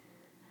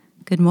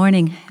Good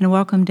morning and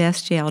welcome to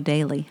SJL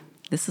Daily.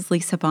 This is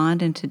Lisa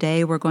Bond, and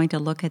today we're going to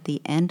look at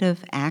the end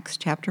of Acts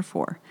chapter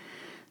 4.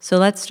 So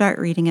let's start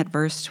reading at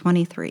verse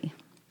 23.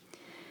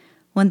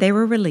 When they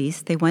were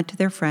released, they went to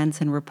their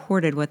friends and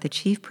reported what the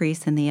chief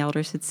priests and the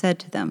elders had said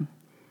to them.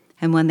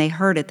 And when they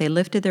heard it, they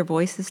lifted their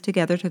voices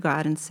together to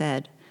God and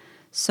said,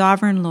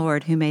 "Sovereign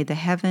Lord, who made the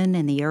heaven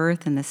and the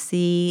earth and the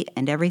sea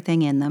and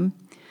everything in them,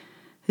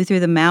 who through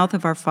the mouth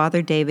of our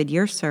father David,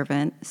 your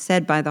servant,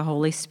 said by the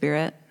Holy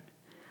Spirit,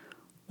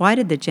 why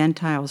did the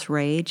Gentiles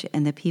rage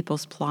and the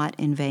peoples plot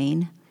in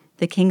vain?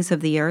 The kings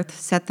of the earth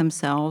set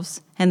themselves,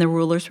 and the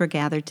rulers were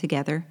gathered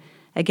together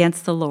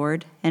against the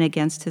Lord and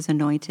against his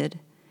anointed.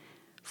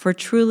 For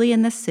truly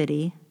in the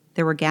city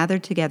there were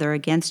gathered together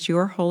against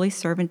your holy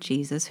servant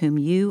Jesus, whom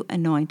you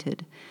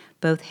anointed,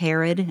 both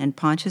Herod and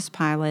Pontius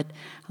Pilate,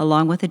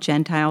 along with the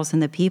Gentiles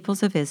and the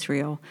peoples of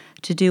Israel,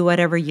 to do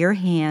whatever your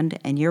hand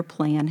and your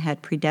plan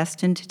had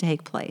predestined to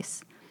take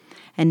place.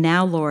 And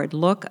now, Lord,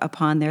 look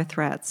upon their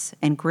threats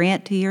and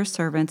grant to your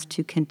servants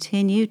to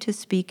continue to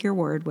speak your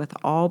word with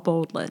all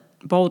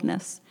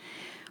boldness,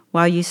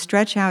 while you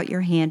stretch out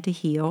your hand to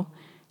heal,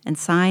 and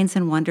signs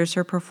and wonders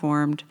are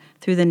performed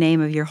through the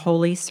name of your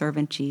holy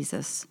servant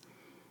Jesus."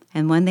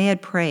 And when they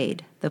had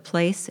prayed, the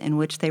place in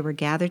which they were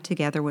gathered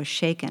together was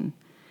shaken,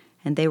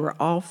 and they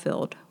were all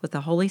filled with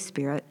the Holy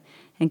Spirit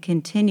and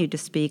continued to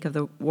speak of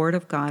the word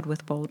of God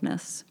with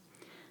boldness.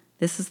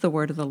 This is the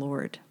word of the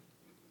Lord.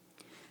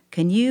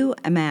 Can you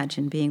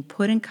imagine being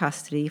put in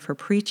custody for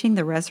preaching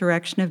the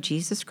resurrection of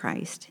Jesus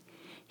Christ,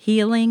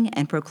 healing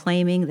and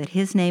proclaiming that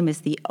his name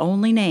is the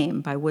only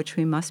name by which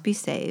we must be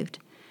saved,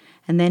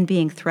 and then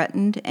being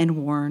threatened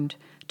and warned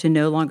to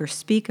no longer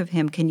speak of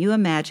him? Can you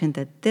imagine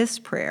that this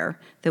prayer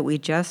that we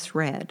just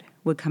read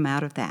would come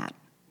out of that?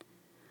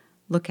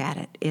 Look at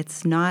it.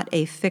 It's not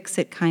a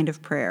fix-it kind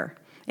of prayer.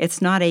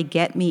 It's not a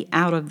get me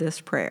out of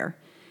this prayer.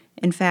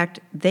 In fact,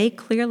 they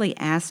clearly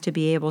asked to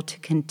be able to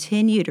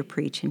continue to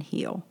preach and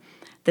heal,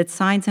 that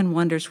signs and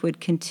wonders would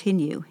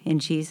continue in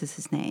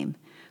Jesus' name,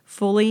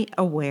 fully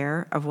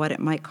aware of what it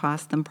might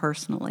cost them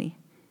personally.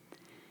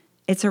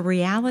 It's a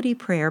reality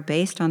prayer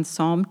based on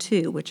Psalm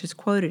 2, which is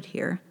quoted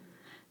here,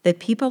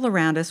 that people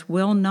around us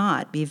will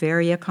not be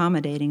very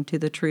accommodating to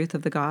the truth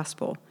of the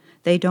gospel.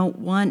 They don't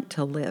want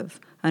to live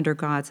under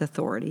God's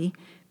authority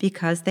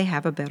because they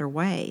have a better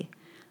way.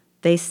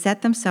 They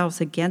set themselves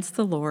against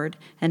the Lord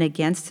and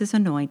against his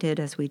anointed,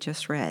 as we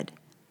just read.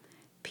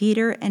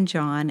 Peter and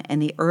John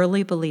and the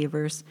early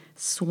believers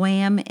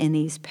swam in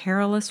these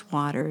perilous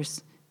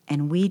waters,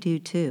 and we do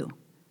too.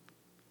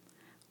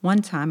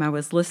 One time I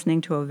was listening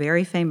to a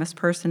very famous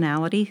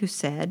personality who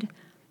said,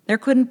 there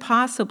couldn't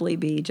possibly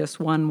be just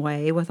one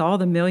way with all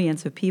the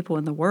millions of people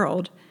in the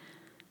world.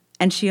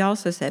 And she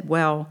also said,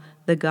 well,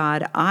 the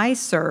God I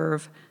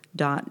serve, ...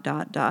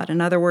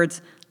 In other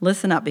words,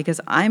 listen up, because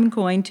I'm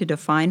going to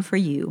define for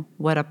you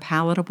what a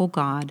palatable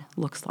God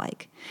looks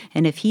like.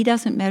 And if he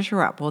doesn't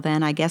measure up, well,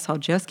 then I guess I'll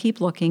just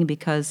keep looking,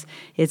 because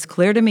it's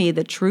clear to me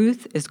that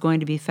truth is going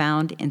to be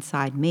found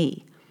inside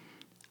me.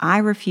 I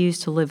refuse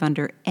to live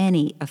under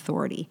any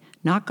authority,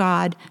 not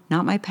God,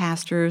 not my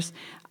pastors.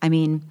 I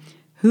mean,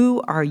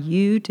 who are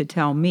you to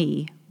tell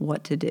me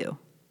what to do?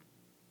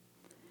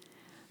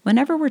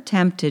 Whenever we're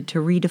tempted to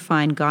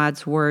redefine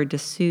God's word to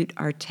suit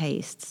our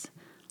tastes,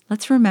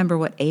 let's remember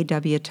what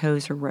A.W.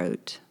 Tozer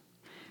wrote.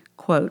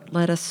 Quote,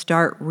 "Let us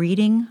start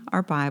reading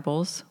our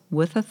Bibles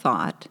with a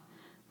thought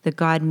that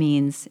God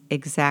means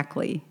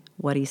exactly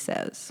what he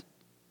says."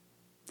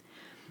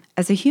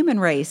 As a human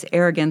race,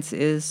 arrogance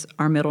is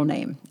our middle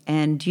name.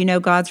 And do you know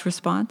God's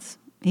response?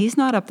 He's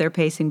not up there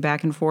pacing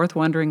back and forth,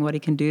 wondering what he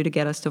can do to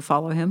get us to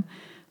follow him.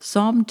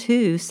 Psalm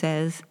 2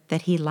 says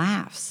that he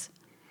laughs.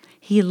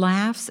 He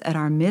laughs at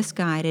our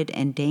misguided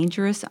and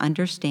dangerous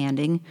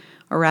understanding,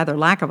 or rather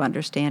lack of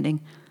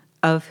understanding,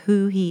 of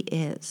who he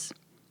is.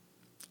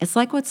 It's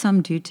like what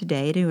some do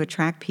today to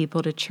attract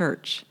people to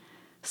church.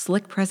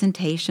 Slick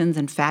presentations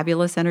and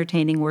fabulous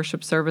entertaining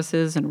worship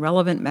services and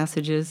relevant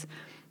messages.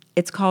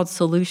 It's called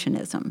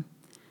solutionism.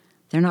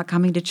 They're not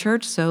coming to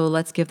church, so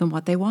let's give them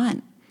what they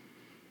want.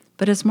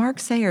 But as Mark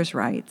Sayers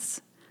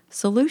writes,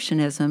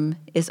 solutionism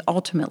is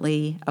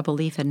ultimately a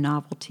belief in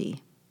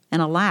novelty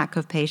and a lack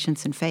of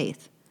patience and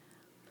faith.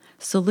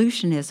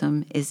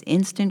 Solutionism is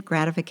instant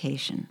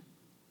gratification.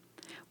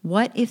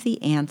 What if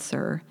the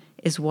answer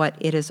is what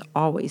it has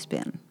always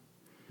been?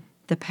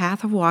 The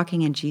path of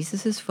walking in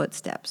Jesus'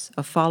 footsteps,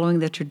 of following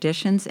the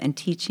traditions and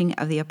teaching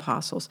of the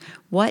apostles.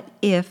 What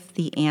if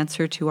the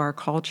answer to our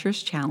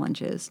culture's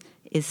challenges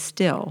is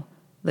still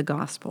the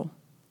gospel?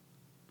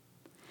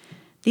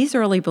 These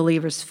early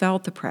believers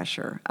felt the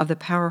pressure of the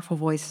powerful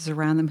voices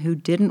around them who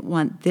didn't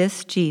want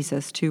this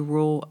Jesus to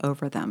rule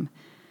over them.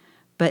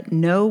 But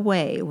no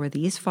way were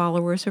these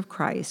followers of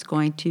Christ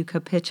going to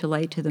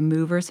capitulate to the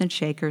movers and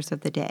shakers of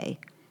the day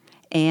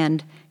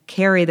and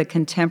carry the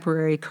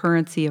contemporary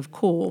currency of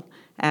cool,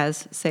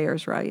 as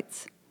Sayers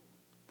writes.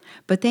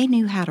 But they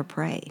knew how to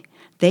pray.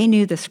 They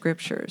knew the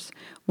scriptures.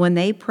 When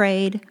they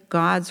prayed,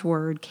 God's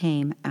word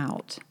came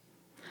out.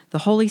 The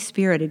Holy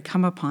Spirit had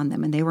come upon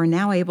them, and they were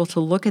now able to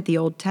look at the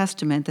Old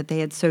Testament that they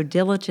had so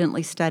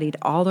diligently studied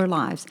all their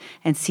lives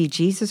and see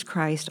Jesus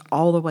Christ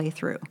all the way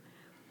through.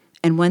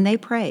 And when they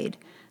prayed,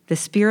 the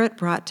Spirit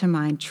brought to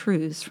mind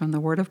truths from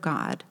the Word of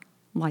God,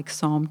 like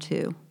Psalm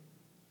 2.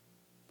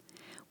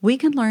 We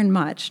can learn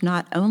much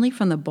not only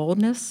from the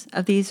boldness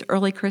of these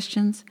early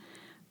Christians,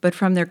 but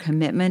from their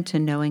commitment to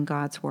knowing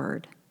God's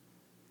Word.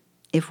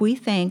 If we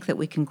think that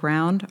we can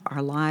ground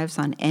our lives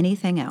on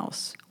anything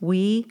else,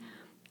 we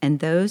and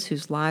those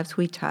whose lives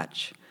we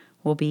touch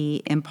will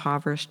be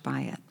impoverished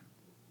by it.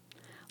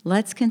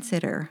 Let's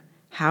consider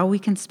how we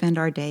can spend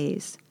our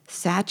days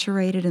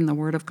saturated in the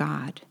Word of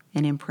God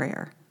and in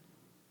prayer.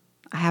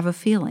 I have a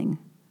feeling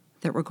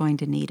that we're going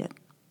to need it.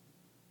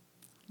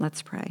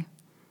 Let's pray.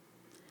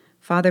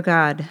 Father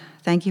God,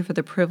 thank you for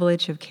the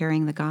privilege of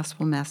carrying the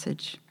gospel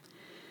message.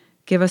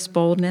 Give us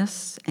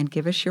boldness and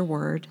give us your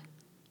word,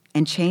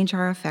 and change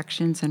our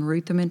affections and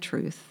root them in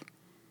truth.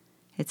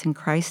 It's in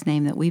Christ's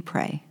name that we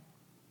pray.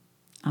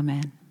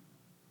 Amen.